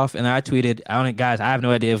everybody off. And I tweeted, guys, I have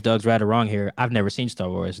no idea if Doug's right or wrong here. I've never seen Star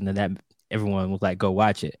Wars, and then that everyone was like, go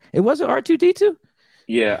watch it. It wasn't R2D2.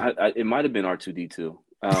 Yeah, it might have been R2D2.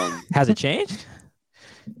 Has it changed?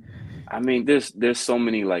 I mean, there's so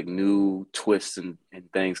many like new twists and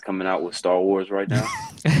things coming out with Star Wars right now.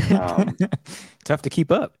 Tough to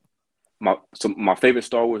keep up. My favorite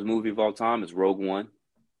Star Wars movie of all time is Rogue One.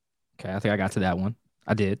 Okay, I think I got to that one.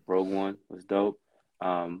 I did. Rogue One was dope.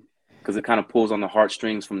 Because it kind of pulls on the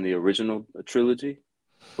heartstrings from the original trilogy,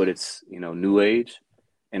 but it's, new age,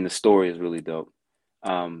 and the story is really dope.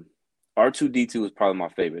 R2D2 is probably my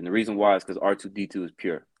favorite, and the reason why is because R2D2 is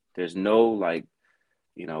pure. There's no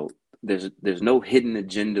there's no hidden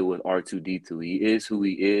agenda with R2D2. He is who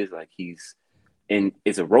he is. Like and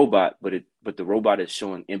it's a robot, but the robot is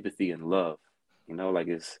showing empathy and love. I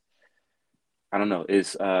don't know.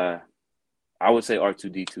 I would say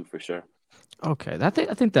R2D2 for sure. Okay, I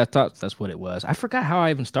think that's what it was. I forgot how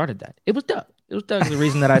I even started that. It was Doug. It was Doug. The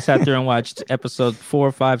reason that I sat there and watched episode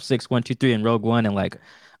 4, 5, 6, 1, 2, 3, and Rogue One in like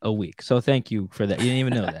a week. So thank you for that. You didn't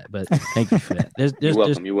even know that, but thank you for that.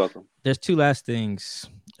 You're welcome. There's two last things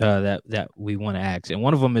that we want to ask, and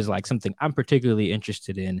one of them is like something I'm particularly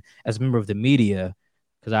interested in as a member of the media,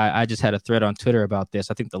 because I just had a thread on Twitter about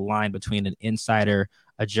this. I think the line between an insider,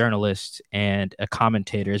 a journalist, and a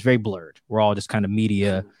commentator is very blurred. We're all just kind of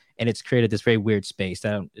media. And it's created this very weird space.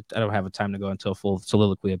 I don't have a time to go into a full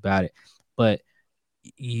soliloquy about it. But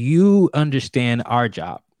you understand our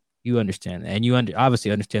job. You understand that. And you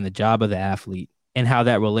obviously understand the job of the athlete and how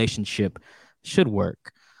that relationship should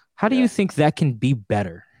work. How do you think that can be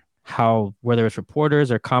better? How, whether it's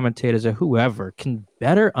reporters or commentators or whoever, can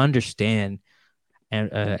better understand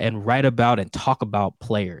and write about and talk about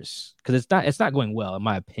players? Because it's not going well, in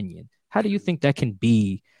my opinion. How do you think that can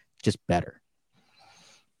be just better?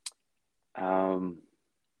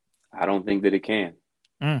 I don't think that it can.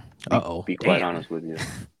 Be quite honest with you.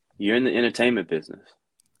 You're in the entertainment business.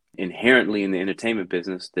 Inherently in the entertainment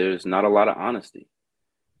business, there's not a lot of honesty.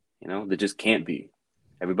 There just can't be.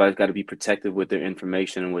 Everybody's got to be protective with their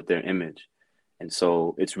information and with their image. And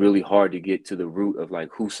so it's really hard to get to the root of like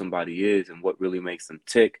who somebody is and what really makes them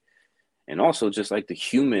tick. And also just like the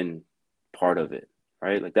human part of it,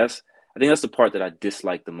 right? Like I think that's the part that I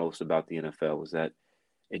dislike the most about the NFL, was that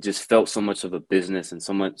it just felt so much of a business, and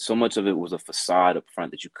so much of it was a facade up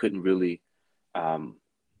front that you couldn't really,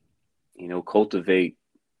 cultivate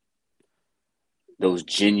those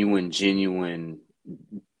genuine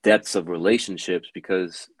depths of relationships,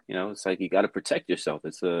 because, it's like you got to protect yourself.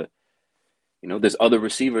 It's there's other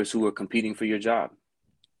receivers who are competing for your job.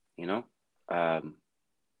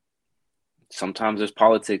 Sometimes there's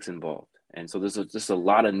politics involved. And so there's just a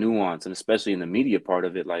lot of nuance, and especially in the media part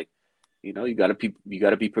of it, like, you got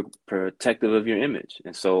to be protective of your image.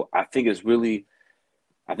 And so I think it's really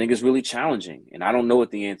challenging, and I don't know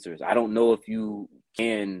what the answer is. I don't know if you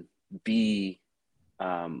can be,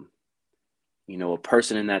 a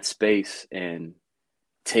person in that space and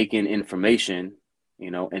take in information,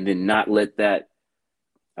 and then not let that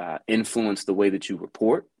influence the way that you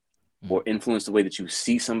report or influence the way that you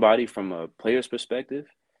see somebody from a player's perspective.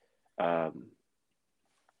 I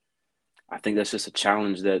think that's just a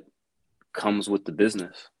challenge that comes with the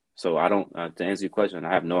business. So I don't, to answer your question,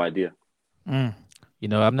 I have no idea. I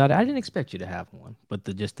didn't expect you to have one, but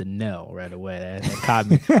just the no right away, that caught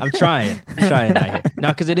me. I'm trying out here. No,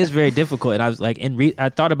 because it is very difficult. And I was like, I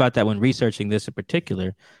thought about that when researching this in particular.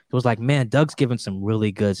 It was like, man, Doug's giving some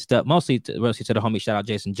really good stuff. Mostly to the homie, shout out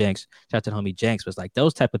Jason Jenks, shout out to the homie Jenks, was like,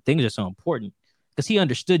 those type of things are so important because he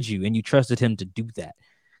understood you and you trusted him to do that.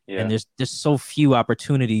 Yeah. And there's just so few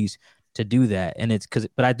opportunities to do that. And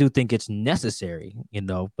but I do think it's necessary,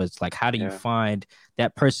 but it's like, how do you find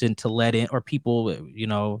that person to let in, or people,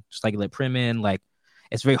 just like let Prim in? Like,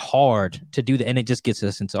 it's very hard to do that. And it just gets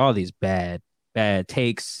us into all these bad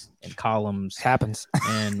takes and columns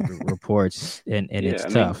and reports. And it's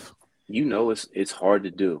tough. It's hard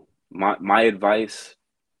to do. My advice,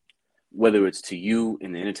 whether it's to you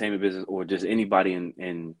in the entertainment business or just anybody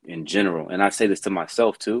in general, and I say this to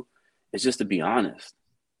myself too, is just to be honest.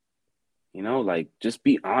 Just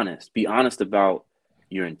be honest. Be honest about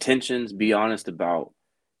your intentions. Be honest about,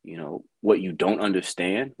 what you don't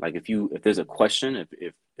understand. Like if there's a question,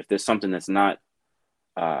 if there's something that's not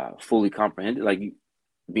fully comprehended, like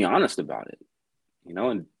be honest about it,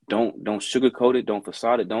 and don't sugarcoat it, don't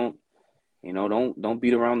facade it, don't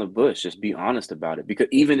beat around the bush. Just be honest about it, because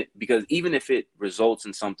even if it results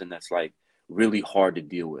in something that's like really hard to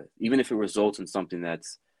deal with, even if it results in something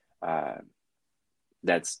that's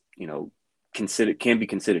can be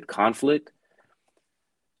considered conflict,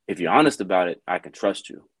 if you're honest about it, I can trust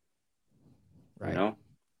you. Right.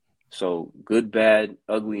 So good, bad,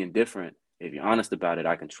 ugly, and different. If you're honest about it,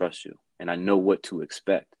 I can trust you, and I know what to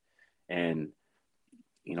expect. And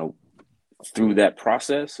through that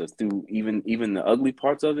process, or through even the ugly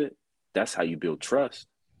parts of it, that's how you build trust,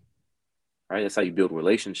 right? That's how you build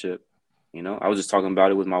relationship. I was just talking about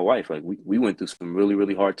it with my wife. Like we went through some really,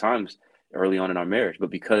 really hard times early on in our marriage, but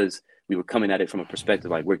because we were coming at it from a perspective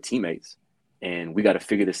like we're teammates and we got to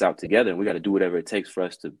figure this out together, and we got to do whatever it takes for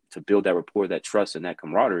us to build that rapport, that trust, and that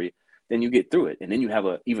camaraderie, then you get through it. And then you have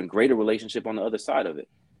an even greater relationship on the other side of it.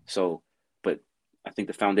 So, but I think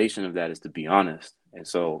the foundation of that is to be honest. And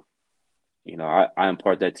so, I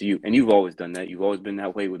impart that to you, and you've always done that. You've always been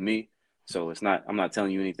that way with me. So I'm not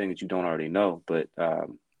telling you anything that you don't already know, but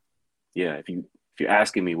yeah, if you're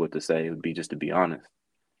asking me what to say, it would be just to be honest.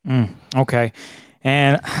 Okay.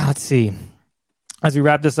 And let's see. As we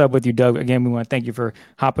wrap this up with you, Doug, again, we want to thank you for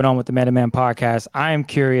hopping on with the Man-to-Man podcast. I am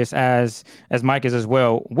curious, as Mike is as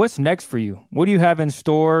well, what's next for you? What do you have in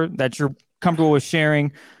store that you're comfortable with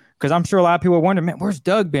sharing? Because I'm sure a lot of people are wondering, man, where's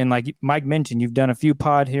Doug been? Like Mike mentioned, you've done a few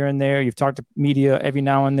pod here and there. You've talked to media every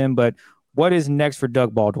now and then, but what is next for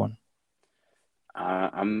Doug Baldwin?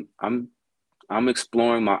 I'm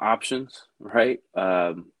exploring my options, right?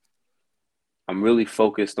 I'm really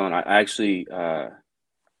focused on,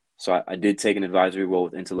 So I did take an advisory role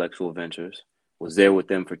with Intellectual Ventures, was there with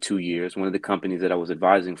them for 2 years. One of the companies that I was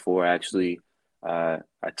advising for, actually, I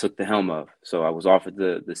took the helm of. So I was offered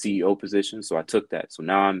the CEO position, so I took that. So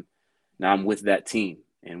now I'm with that team,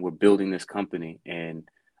 and we're building this company, and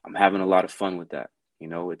I'm having a lot of fun with that.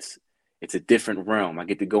 It's a different realm. I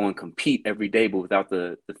get to go and compete every day, but without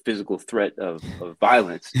the physical threat of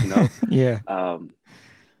violence, Yeah.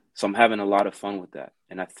 So I'm having a lot of fun with that.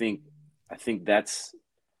 And I think that's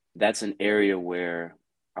an area where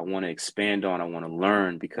I want to expand on. I want to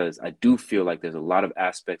learn, because I do feel like there's a lot of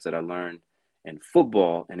aspects that I learned in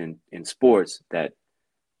football and in sports that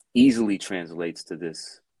easily translates to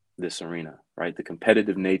this arena, right? The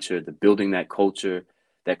competitive nature, the building that culture,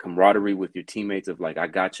 that camaraderie with your teammates of like, I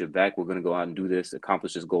got your back. We're going to go out and do this,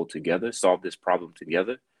 accomplish this goal together, solve this problem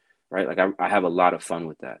together, right? Like I have a lot of fun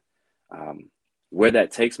with that. Where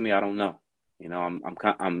that takes me, I don't know.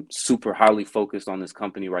 I'm super highly focused on this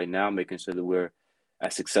company right now, making sure that we're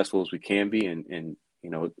as successful as we can be, and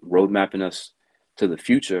road mapping us to the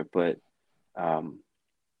future. But I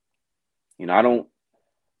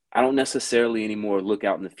don't necessarily anymore look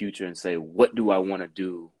out in the future and say, what do I want to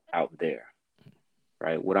do out there,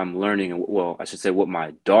 right? What I'm learning, well, I should say what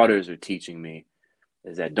my daughters are teaching me,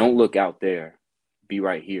 is that don't look out there, be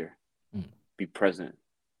right here, be present.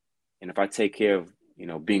 And if I take care of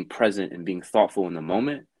being present and being thoughtful in the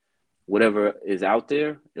moment, whatever is out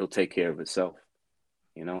there, it'll take care of itself,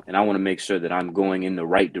 and I want to make sure that I'm going in the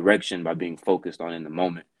right direction by being focused on in the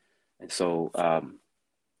moment. And so I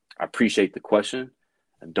appreciate the question.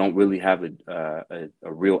 I don't really have a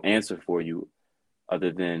real answer for you,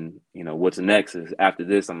 other than, what's next is after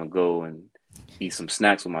this, I'm going to go and eat some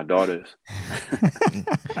snacks with my daughters.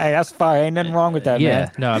 Hey, that's fine. Ain't nothing wrong with that,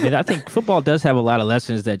 man. No, I mean, I think football does have a lot of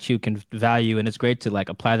lessons that you can value, and it's great to like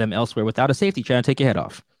apply them elsewhere without a safety trying to take your head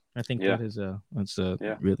off. I think that is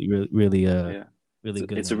really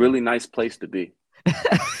good. It's a really nice place to be.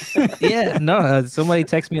 Yeah, no. Somebody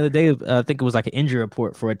texted me the other day. I think it was like an injury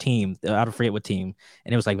report for a team. I don't forget what team,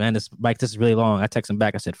 and it was like, man, this is really long. I texted him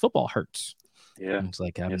back. I said, football hurts. Yeah, and it's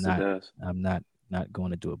like I'm not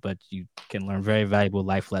going to do it, but you can learn very valuable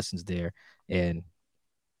life lessons there, and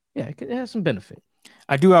yeah, it has some benefit.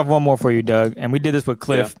 I do have one more for you, Doug, and we did this with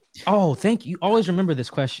Cliff. Yeah. Oh, thank you. Always remember this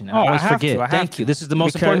question. I always forget. Thank you. This is the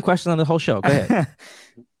most important question on the whole show. Go ahead.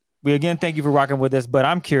 We again thank you for rocking with us, but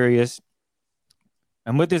I'm curious,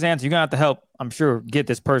 and with this answer, you're gonna have to help, I'm sure, get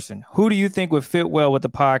this person. Who do you think would fit well with the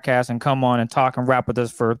podcast and come on and talk and rap with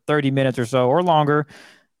us for 30 minutes or so or longer,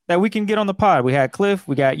 that we can get on the pod? We had Cliff,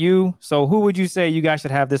 we got you. So who would you say you guys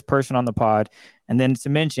should have this person on the pod? And then to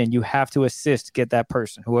mention, you have to assist, get that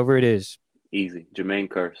person, whoever it is. Easy. Jermaine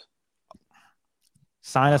Kearse.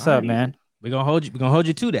 Sign us up, man. We're gonna hold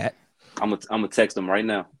you to that. I'm gonna text him right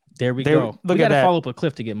now. There we go. Look we at got to that. follow up with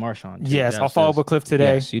Cliff to get Marsh on. Yes, I'll follow up with Cliff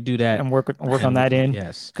today. Yes, you do that and work on that end.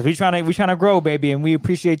 Yes, because we trying to grow, baby, and we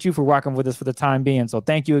appreciate you for rocking with us for the time being. So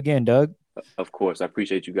thank you again, Doug. Of course, I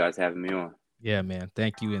appreciate you guys having me on. Yeah, man.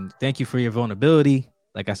 Thank you, and thank you for your vulnerability.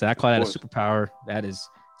 Like I said, I call that a superpower. It's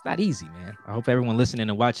not easy, man. I hope everyone listening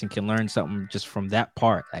and watching can learn something just from that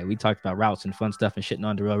part. Like we talked about routes and fun stuff and shitting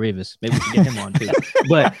on Darrelle Revis. Maybe we can get him on too.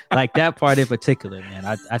 But like that part in particular, man,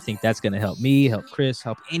 I think that's gonna help me, help Chris,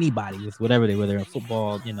 help anybody with whatever whether in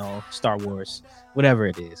football, Star Wars, whatever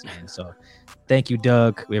it is, man. So thank you,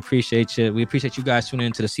 Doug. We appreciate you. We appreciate you guys tuning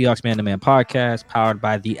into the Seahawks Man to Man podcast, powered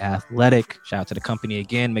by The Athletic. Shout out to the company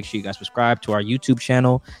again. Make sure you guys subscribe to our YouTube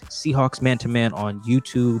channel, Seahawks Man to Man on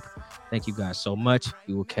YouTube. Thank you guys so much.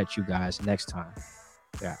 We will catch you guys next time.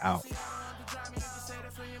 We are out.